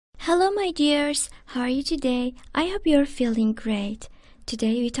Hello my dears, how are you today? I hope you're feeling great.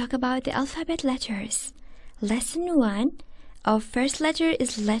 Today we talk about the alphabet letters. Lesson 1. Our first letter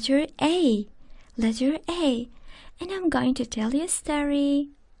is letter A. Letter A. And I'm going to tell you a story.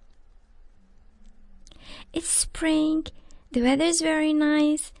 It's spring. The weather is very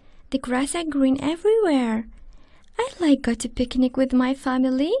nice. The grass are green everywhere. I like go to picnic with my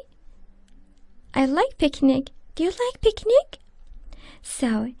family. I like picnic. Do you like picnic?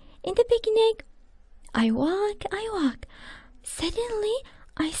 So, in the picnic, I walk. Suddenly,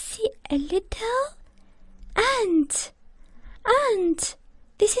 I see a little ant. Ant!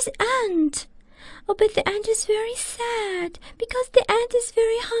 This is ant. Oh, but the ant is very sad because the ant is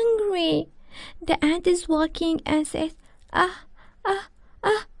very hungry. The ant is walking and says, ah.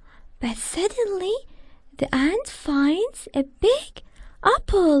 But suddenly, the ant finds a big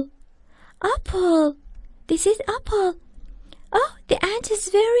apple. Apple. This is apple. Oh, the ant is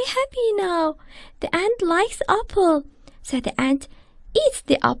very happy now. The ant likes apple. So the ant eats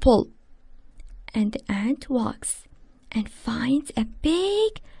the apple. And the ant walks and finds a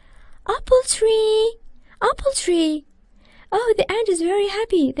big apple tree. Apple tree. Oh, the ant is very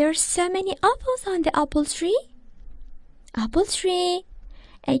happy. There are so many apples on the apple tree. Apple tree.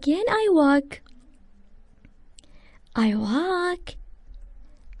 Again I walk.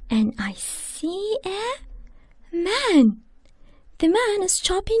 And I see a man. The man is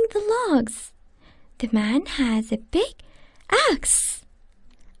chopping the logs. The man has a big axe.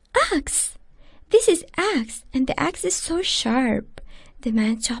 Axe. This is axe, and the axe is so sharp. The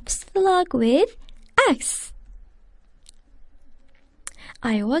man chops the log with axe.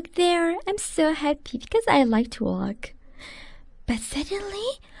 I walk there. I'm so happy because I like to walk. But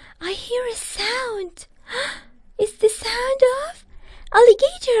suddenly, I hear a sound. It's the sound of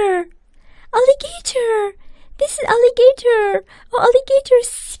alligator. Alligator. This is alligator. Oh, alligator is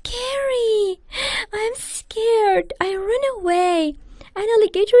scary. I'm scared. I run away. An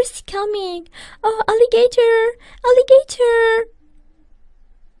alligator is coming. Oh, alligator. Alligator.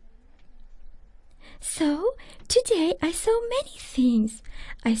 So, today I saw many things.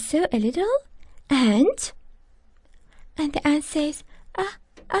 I saw a little ant. And the ant says, ah.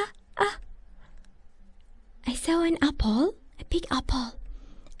 I saw an apple, a big apple,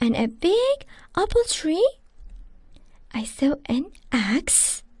 and a big apple tree. I saw an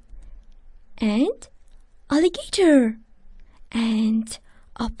axe and alligator and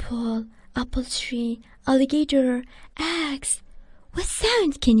apple tree, alligator, axe. What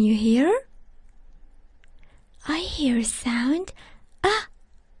sound can you hear? I hear a sound, ah.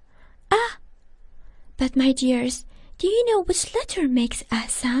 But my dears, do you know which letter makes a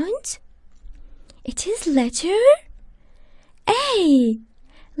sound? It is letter A.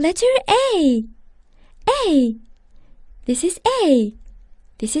 Letter A. A. This is A.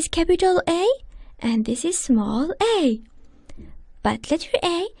 This is capital A, and this is small a. But letter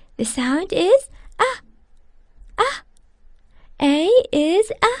A, the sound is ah. A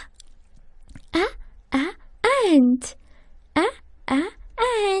is ant.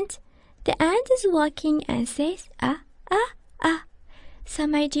 Ant. The ant is walking and says ah. So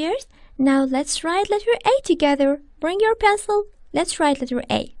my dears, now let's write letter A together. Bring your pencil. Let's write letter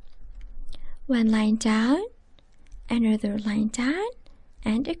A. One line down, another line down,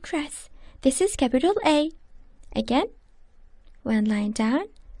 and across. This is capital A. Again, one line down,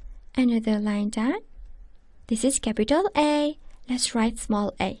 another line down. This is capital A. Let's write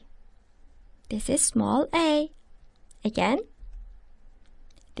small a. This is small a. Again,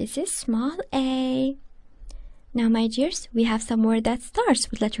 this is small a. Now, my dears, we have some word that starts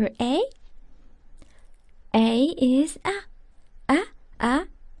with letter A. A is ant.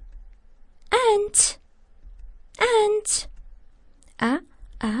 Ant.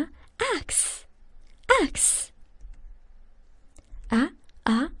 Axe. Axe.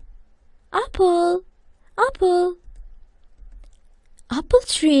 Apple. Apple. Apple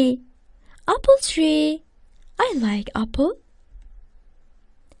tree. Apple tree. I like apple.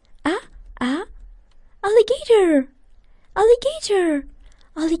 Alligator. Alligator.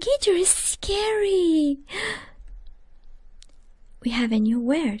 Alligator is scary. We have a new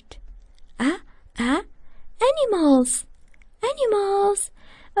word. Animals. Animals.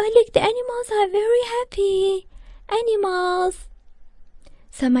 Oh, look, the animals are very happy. Animals.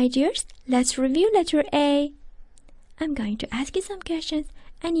 So, my dears, let's review letter A. I'm going to ask you some questions,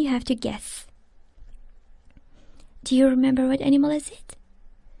 and you have to guess. Do you remember what animal is it?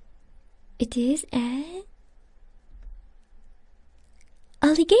 It is an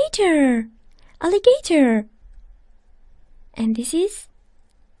alligator. Alligator. And this is,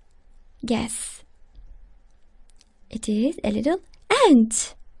 guess. It is a little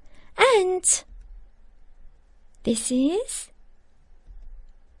ant. ant. This is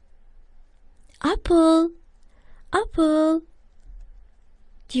apple. Apple.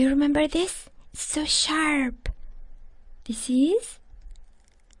 Do you remember this? It's so sharp. This is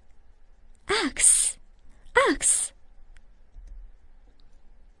axe. Axe.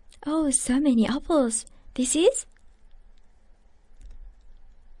 Oh, so many apples. This is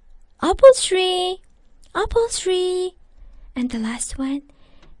apple tree. Apple tree. And the last one,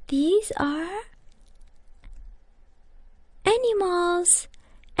 these are animals.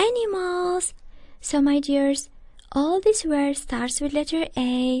 Animals. So my dears, all this word starts with letter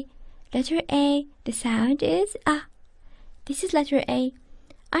A. Letter A, the sound is A. This is letter A.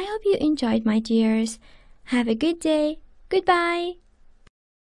 I hope you enjoyed, my dears. Have a good day. Goodbye.